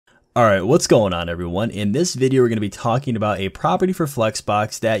Alright, what's going on everyone? In this video we're going to be talking about a property for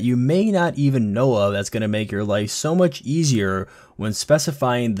Flexbox that you may not even know of that's going to make your life so much easier when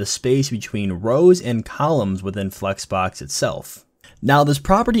specifying the space between rows and columns within Flexbox itself. Now this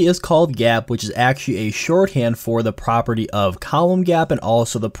property is called gap, which is actually a shorthand for the property of column gap and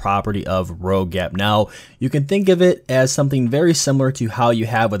also the property of row gap. Now you can think of it as something very similar to how you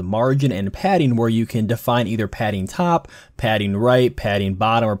have with margin and padding, where you can define either padding top, padding right, padding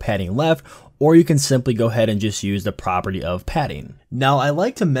bottom, or padding left, or you can simply go ahead and just use the property of padding. Now I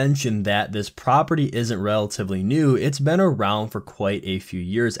like to mention that this property isn't relatively new. It's been around for quite a few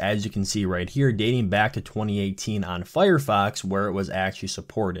years, as you can see right here, dating back to 2018 on Firefox, where it was actually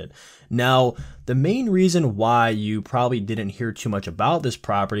supported. Now the main reason why you probably didn't hear too much about this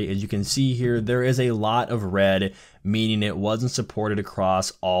property is you can see here there is a lot of red, meaning it wasn't supported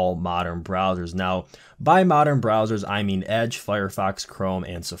across all modern browsers. Now by modern browsers I mean Edge, Firefox, Chrome,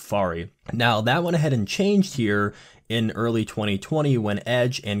 and Safari. Now that went ahead and changed here in early 2020 when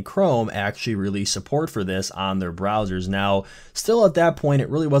Edge and Chrome actually released support for this on their browsers. Now, still at that point, it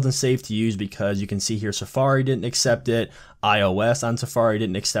really wasn't safe to use because you can see here Safari didn't accept it, iOS on Safari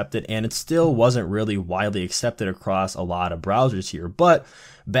didn't accept it, and it still wasn't really widely accepted across a lot of browsers here. But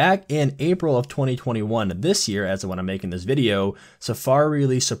back in April of 2021, this year, as of when I'm making this video, Safari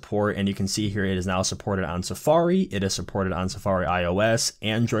released support, and you can see here it is now supported on Safari, it is supported on Safari iOS,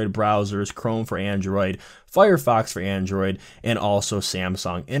 Android browsers, Chrome for Android, Firefox for Android, and also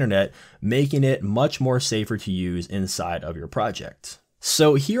Samsung Internet, making it much more safer to use inside of your project.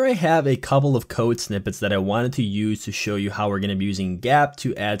 So here I have a couple of code snippets that I wanted to use to show you how we're going to be using gap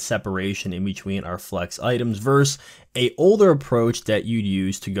to add separation in between our flex items versus an older approach that you'd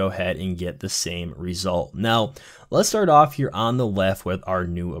use to go ahead and get the same result. Now, let's start off here on the left with our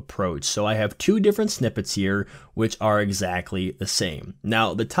new approach. So I have two different snippets here which are exactly the same.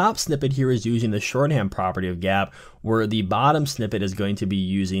 Now, the top snippet here is using the shorthand property of gap, where the bottom snippet is going to be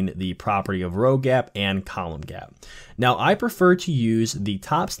using the property of row gap and column gap. Now, I prefer to use the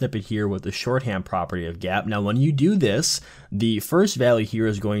top snippet here with the shorthand property of gap. Now, when you do this, the first value here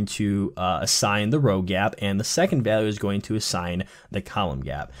is going to assign the row gap, and the second value is going to assign the column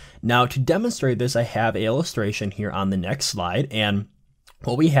gap. Now, to demonstrate this, I have an illustration here on the next slide, and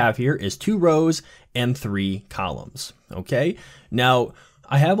what we have here is 2 rows and 3 columns. Okay, now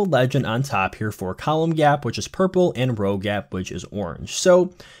I have a legend on top here for column gap, which is purple, and row gap, which is orange.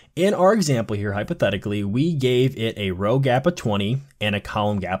 So in our example here, hypothetically, we gave it a row gap of 20 and a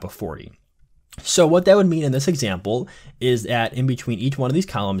column gap of 40. So what that would mean in this example is that in between each one of these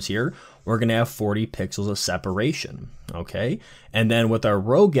columns here, we're going to have 40 pixels of separation, okay? And then with our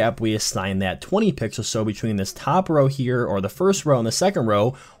row gap, we assign that 20 pixels. So between this top row here, or the first row and the second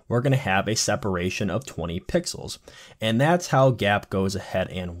row, we're going to have a separation of 20 pixels. And that's how gap goes ahead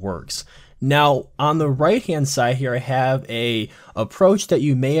and works. Now, on the right-hand side here, I have a approach that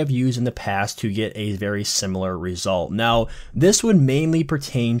you may have used in the past to get a very similar result. Now, this would mainly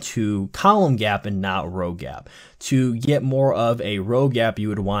pertain to column gap and not row gap. To get more of a row gap, you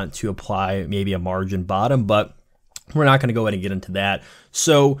would want to apply maybe a margin bottom, but we're not going to go ahead and get into that.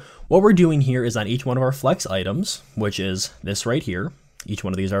 So what we're doing here is on each one of our flex items, which is this right here, each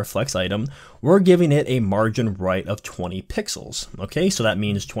one of these are a flex item, we're giving it a margin right of 20 pixels. Okay, so that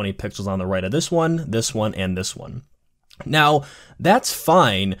means 20 pixels on the right of this one, and this one. Now, that's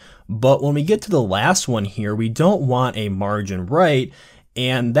fine, but when we get to the last one here, we don't want a margin right,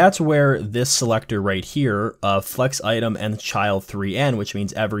 and that's where this selector right here of flex item and child 3n, which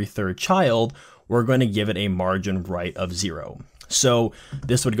means every third child, we're going to give it a margin right of 0. So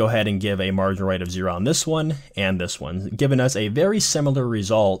this would go ahead and give a margin right of 0 on this one and this one, giving us a very similar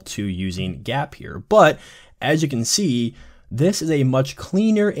result to using gap here. But as you can see, this is a much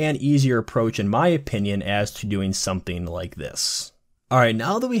cleaner and easier approach, in my opinion, as to doing something like this. All right,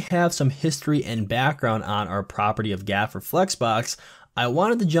 now that we have some history and background on our property of gap for Flexbox, I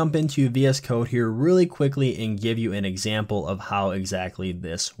wanted to jump into Vscode here really quickly and give you an example of how exactly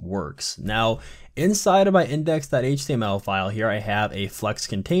this works. Now, inside of my index.html file here, I have a flex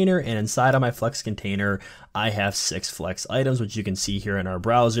container, and inside of my flex container, I have 6 flex items, which you can see here in our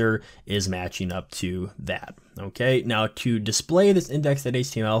browser is matching up to that. Okay, now to display this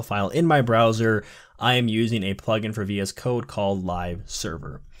index.html file in my browser, I am using a plugin for Vscode called Live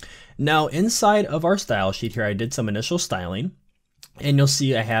Server. Now, inside of our style sheet here, I did some initial styling. And you'll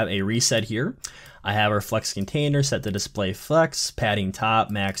see I have a reset here. I have our flex container set to display flex, padding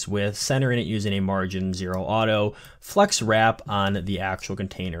top, max width, centering it using a margin 0 auto, flex wrap on the actual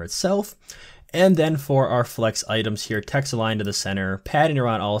container itself. And then for our flex items here, text align to the center, padding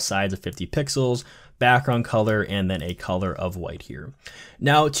around all sides of 50 pixels, background color, and then a color of white here.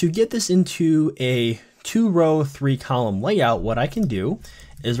 Now to get this into a 2-row, 3-column layout, what I can do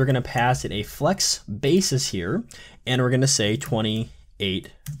is we're going to pass it a flex basis here, and we're going to say 28%,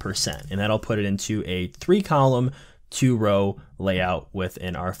 and that'll put it into a 3-column, 2-row layout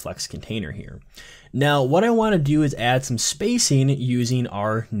within our flex container here. Now what I want to do is add some spacing using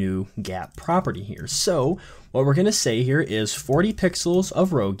our new gap property here. So what we're going to say here is 40 pixels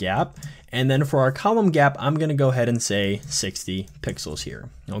of row gap, and then for our column gap, I'm going to go ahead and say 60 pixels here.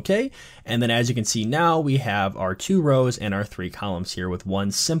 Okay, and then as you can see now, we have our 2 rows and our 3 columns here with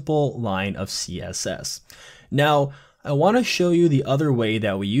one simple line of CSS. Now I want to show you the other way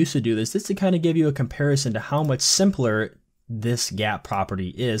that we used to do this, just to kind of give you a comparison to how much simpler this gap property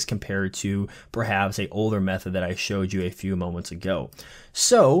is compared to perhaps an older method that I showed you a few moments ago.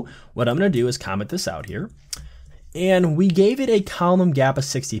 So what I'm going to do is comment this out here. And we gave it a column gap of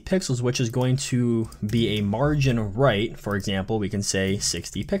 60 pixels, which is going to be a margin right. For example, we can say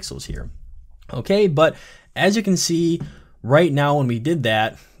 60 pixels here. Okay, but as you can see right now when we did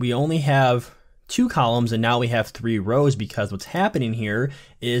that, we only have 2 columns and now we have 3 rows, because what's happening here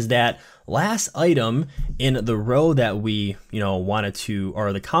is that last item in the row that we wanted to,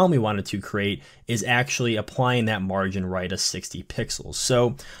 or the column we wanted to create, is actually applying that margin right of 60 pixels.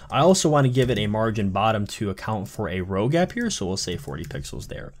 So I also want to give it a margin bottom to account for a row gap here, so we'll say 40 pixels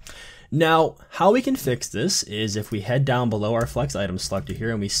there. Now how we can fix this is if we head down below our flex item selector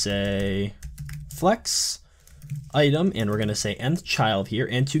here and we say flex item, and we're going to say nth child here,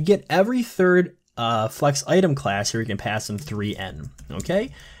 and to get every third flex item class here, we can pass them 3n. Okay,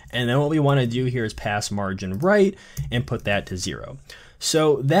 and then what we want to do here is pass margin right and put that to 0.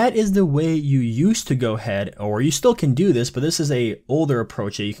 So that is the way you used to go ahead, or you still can do this, but this is a older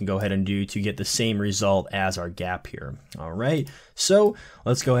approach that you can go ahead and do to get the same result as our gap here. All right, so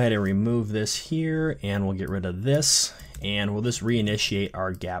let's go ahead and remove this here, and we'll get rid of this, and we'll just reinitiate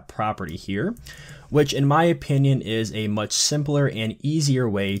our gap property here, which in my opinion is a much simpler and easier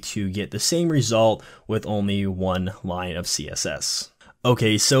way to get the same result with only one line of CSS.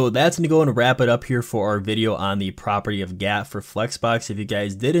 Okay, so that's going to go and wrap it up here for our video on the property of gap for Flexbox. If you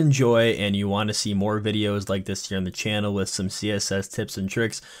guys did enjoy and you want to see more videos like this here on the channel with some CSS tips and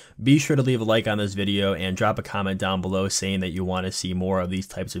tricks, be sure to leave a like on this video and drop a comment down below saying that you want to see more of these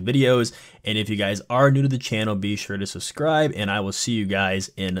types of videos. And if you guys are new to the channel, be sure to subscribe, and I will see you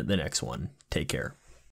guys in the next one. Take care.